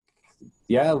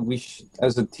yeah,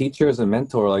 as a teacher, as a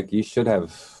mentor, like you should have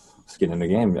skin in the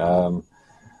game.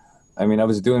 I mean, I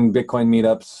was doing Bitcoin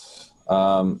meetups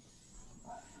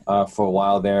for a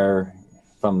while there,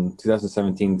 from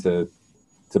 2017 to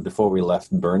before we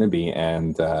left Burnaby,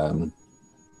 and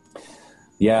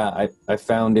yeah, I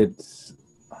found it.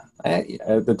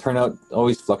 The turnout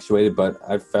always fluctuated, but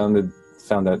I found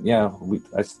that yeah,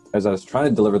 as I was trying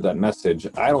to deliver that message,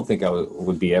 I don't think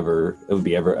would be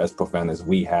ever as profound as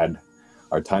we had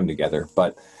our time together.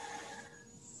 But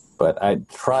I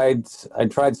tried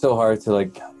so hard to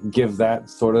like give that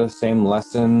sort of same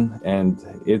lesson, and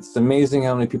it's amazing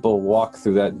how many people walk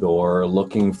through that door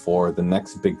looking for the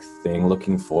next big thing,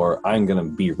 looking for I'm gonna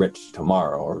be rich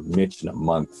tomorrow or rich in a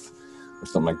month or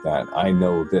something like that. I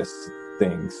know this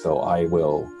thing, so I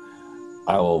will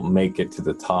make it to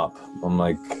the top. I'm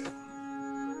like,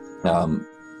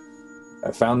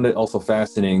 I found it also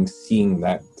fascinating seeing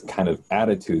that kind of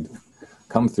attitude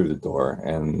come through the door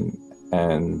and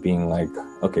being like,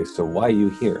 okay, so why are you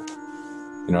here?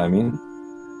 You know what I mean?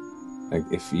 Like,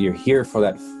 if you're here for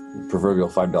that proverbial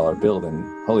 $5 bill, then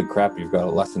holy crap, you've got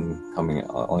a lesson coming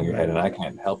on your head, and I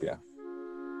can't help you.